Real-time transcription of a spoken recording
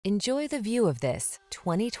Enjoy the view of this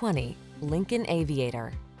 2020 Lincoln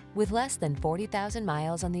Aviator. With less than 40,000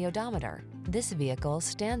 miles on the odometer, this vehicle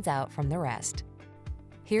stands out from the rest.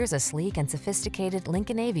 Here's a sleek and sophisticated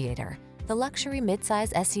Lincoln Aviator, the luxury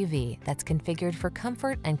midsize SUV that's configured for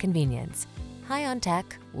comfort and convenience. High on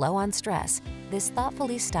tech, low on stress, this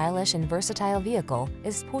thoughtfully stylish and versatile vehicle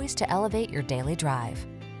is poised to elevate your daily drive.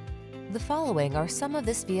 The following are some of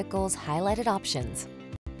this vehicle's highlighted options: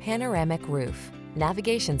 panoramic roof,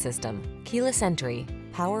 navigation system, keyless entry,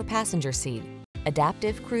 power passenger seat,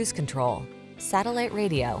 adaptive cruise control, satellite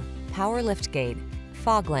radio, power liftgate,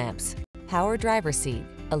 fog lamps, power driver seat,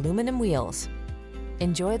 aluminum wheels.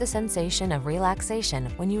 Enjoy the sensation of relaxation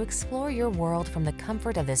when you explore your world from the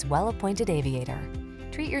comfort of this well-appointed Aviator.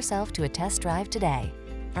 Treat yourself to a test drive today.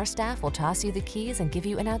 Our staff will toss you the keys and give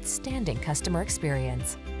you an outstanding customer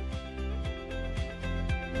experience.